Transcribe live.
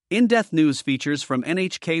In-depth news features from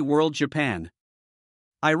NHK World Japan.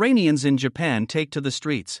 Iranians in Japan take to the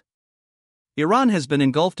streets. Iran has been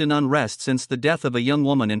engulfed in unrest since the death of a young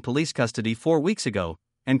woman in police custody 4 weeks ago,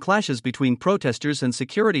 and clashes between protesters and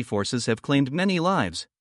security forces have claimed many lives.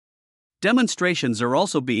 Demonstrations are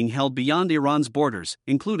also being held beyond Iran's borders,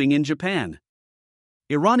 including in Japan.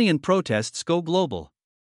 Iranian protests go global.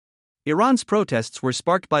 Iran's protests were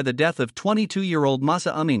sparked by the death of 22-year-old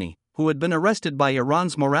Mahsa Amini, who had been arrested by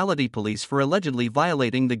Iran's morality police for allegedly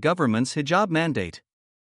violating the government's hijab mandate.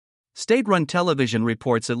 State-run television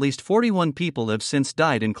reports at least 41 people have since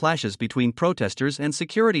died in clashes between protesters and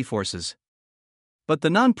security forces. But the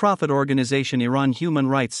non-profit organization Iran Human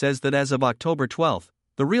Rights says that as of October 12,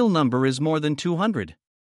 the real number is more than 200.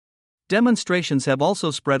 Demonstrations have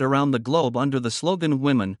also spread around the globe under the slogan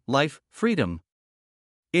Women, Life, Freedom.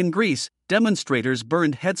 In Greece, demonstrators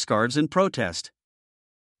burned headscarves in protest.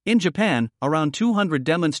 In Japan, around 200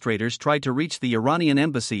 demonstrators tried to reach the Iranian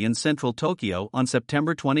embassy in central Tokyo on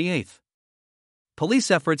September 28. Police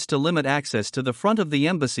efforts to limit access to the front of the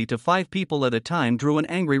embassy to 5 people at a time drew an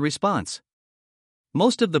angry response.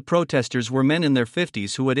 Most of the protesters were men in their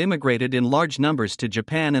 50s who had immigrated in large numbers to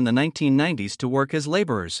Japan in the 1990s to work as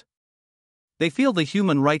laborers. They feel the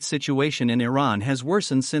human rights situation in Iran has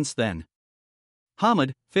worsened since then.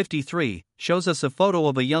 Hamid, 53, shows us a photo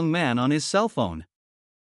of a young man on his cell phone.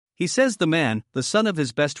 He says the man, the son of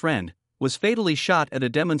his best friend, was fatally shot at a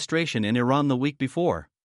demonstration in Iran the week before.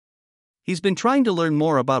 He's been trying to learn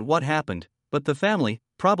more about what happened, but the family,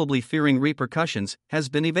 probably fearing repercussions, has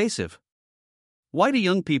been evasive. Why do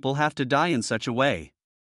young people have to die in such a way?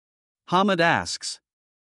 Hamid asks.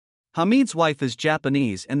 Hamid's wife is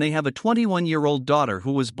Japanese and they have a 21-year-old daughter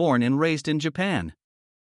who was born and raised in Japan.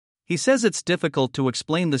 He says it's difficult to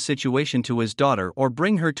explain the situation to his daughter or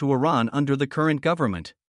bring her to Iran under the current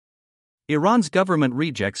government. Iran's government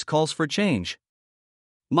rejects calls for change.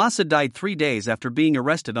 Mahsa died 3 days after being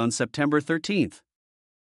arrested on September 13.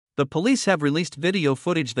 The police have released video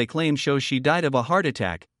footage they claim shows she died of a heart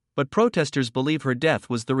attack, but protesters believe her death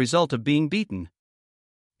was the result of being beaten.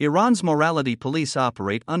 Iran's morality police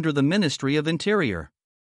operate under the Ministry of Interior.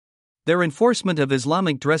 Their enforcement of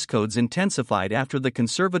Islamic dress codes intensified after the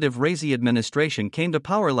conservative Raisi administration came to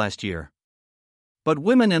power last year. But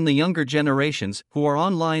women and the younger generations, who are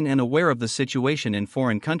online and aware of the situation in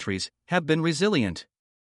foreign countries, have been resilient.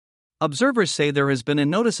 Observers say there has been a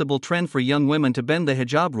noticeable trend for young women to bend the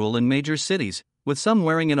hijab rule in major cities, with some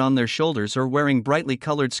wearing it on their shoulders or wearing brightly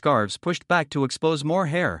colored scarves pushed back to expose more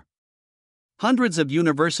hair. Hundreds of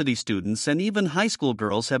university students and even high school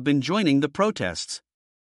girls have been joining the protests.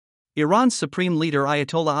 Iran's supreme leader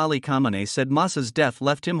Ayatollah Ali Khamenei said Mahsa's death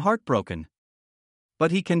left him heartbroken. But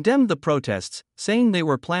he condemned the protests, saying they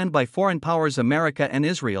were planned by foreign powers America and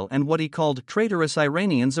Israel and what he called traitorous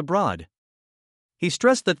Iranians abroad. He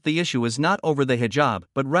stressed that the issue is not over the hijab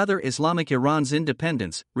but rather Islamic Iran's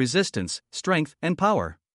independence, resistance, strength, and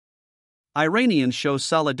power. Iranians show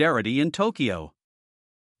solidarity in Tokyo.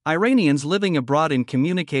 Iranians living abroad and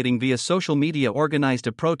communicating via social media organized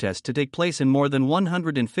a protest to take place in more than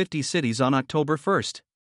 150 cities on October 1.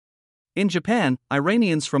 In Japan,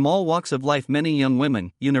 Iranians from all walks of life, many young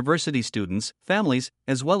women, university students, families,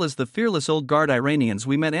 as well as the fearless old guard Iranians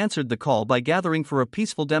we met answered the call by gathering for a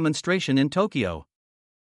peaceful demonstration in Tokyo.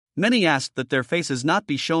 Many asked that their faces not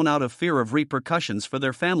be shown out of fear of repercussions for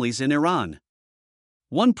their families in Iran.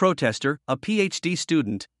 One protester, a PhD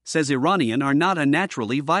student, says Iranians are not a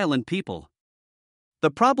naturally violent people.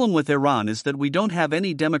 The problem with Iran is that we don't have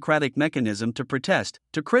any democratic mechanism to protest,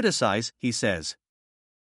 to criticize, he says.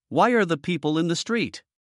 Why are the people in the street?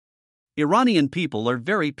 Iranian people are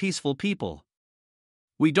very peaceful people.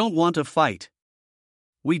 We don't want a fight.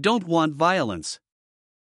 We don't want violence.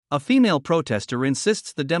 A female protester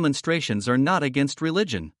insists the demonstrations are not against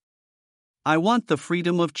religion. I want the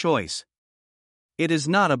freedom of choice. It is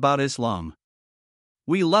not about Islam.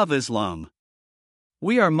 We love Islam.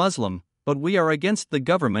 We are Muslim, but we are against the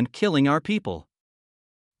government killing our people.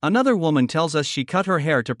 Another woman tells us she cut her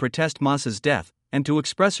hair to protest Mahsa's death and to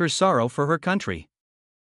express her sorrow for her country.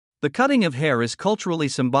 The cutting of hair is culturally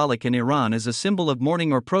symbolic in Iran as a symbol of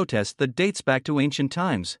mourning or protest that dates back to ancient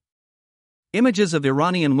times. Images of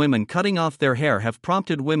Iranian women cutting off their hair have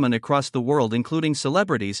prompted women across the world, including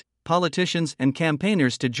celebrities, politicians, and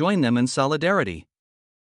campaigners, to join them in solidarity.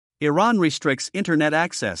 Iran restricts internet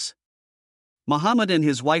access. Mohammed and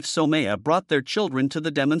his wife Somaya brought their children to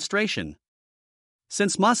the demonstration.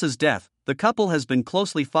 Since Mahsa's death, the couple has been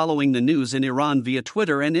closely following the news in Iran via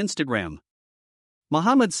Twitter and Instagram.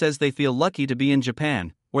 Mohammed says they feel lucky to be in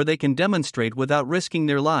Japan, where they can demonstrate without risking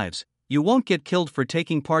their lives, You won't get killed for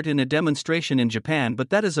taking part in a demonstration in Japan, but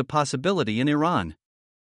that is a possibility in Iran.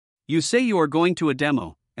 You say you are going to a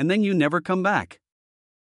demo, and then you never come back.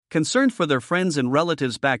 Concerned for their friends and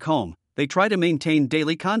relatives back home, they try to maintain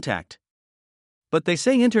daily contact. But they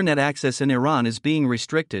say internet access in Iran is being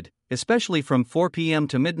restricted, especially from 4 p.m.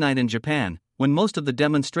 to midnight in Japan, when most of the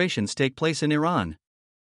demonstrations take place in Iran.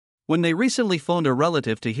 When they recently phoned a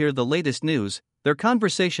relative to hear the latest news, their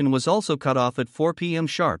conversation was also cut off at 4 p.m.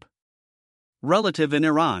 sharp. Relative in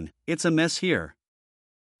Iran, it's a mess here.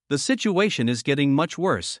 The situation is getting much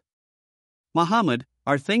worse. Muhammad,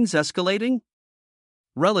 are things escalating?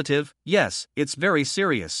 Relative, yes, it's very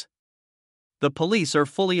serious. The police are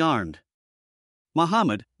fully armed.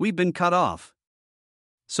 Muhammad, we've been cut off.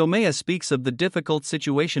 Somaya speaks of the difficult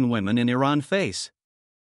situation women in Iran face.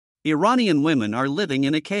 Iranian women are living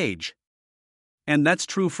in a cage. And that's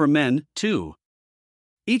true for men, too.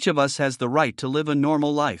 Each of us has the right to live a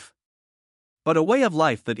normal life. But a way of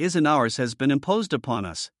life that isn't ours has been imposed upon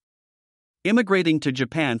us. Immigrating to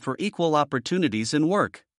Japan for equal opportunities in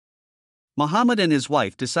work. Muhammad and his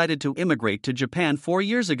wife decided to immigrate to Japan 4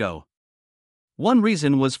 years ago. One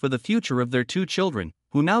reason was for the future of their 2 children,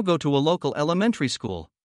 who now go to a local elementary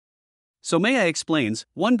school. Somaya explains,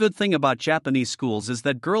 one good thing about Japanese schools is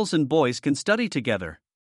that girls and boys can study together.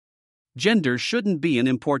 Gender shouldn't be an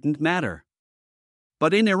important matter.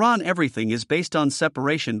 But in Iran, everything is based on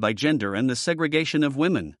separation by gender and the segregation of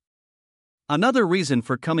women. Another reason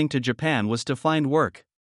for coming to Japan was to find work.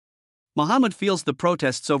 Muhammad feels the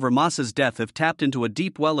protests over Masa's death have tapped into a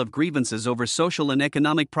deep well of grievances over social and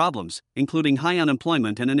economic problems, including high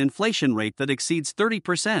unemployment and an inflation rate that exceeds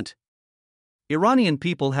 30%. Iranian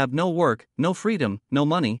people have no work, no freedom, no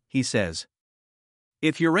money, he says.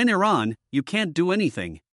 If you're in Iran, you can't do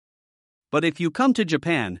anything. But if you come to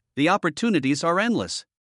Japan, the opportunities are endless.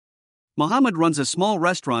 Muhammad runs a small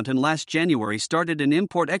restaurant and last January started an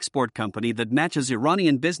import-export company that matches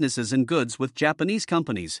Iranian businesses and goods with Japanese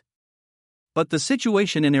companies. But the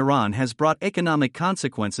situation in Iran has brought economic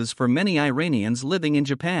consequences for many Iranians living in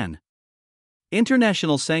Japan.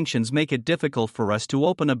 International sanctions make it difficult for us to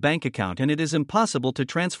open a bank account and it is impossible to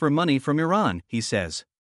transfer money from Iran, he says.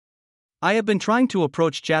 I have been trying to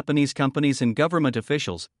approach Japanese companies and government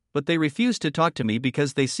officials, but they refuse to talk to me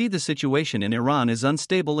because they see the situation in Iran as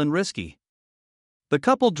unstable and risky. The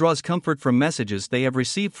couple draws comfort from messages they have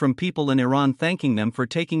received from people in Iran thanking them for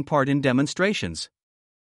taking part in demonstrations.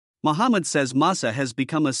 Muhammad says Masa has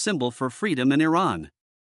become a symbol for freedom in Iran.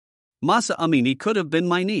 Masa Amini could have been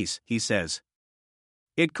my niece, he says.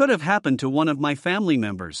 It could have happened to one of my family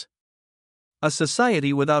members. A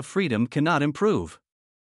society without freedom cannot improve.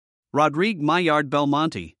 Rodrigue Maillard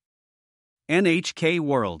Belmonte. NHK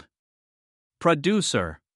World.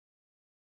 Producer.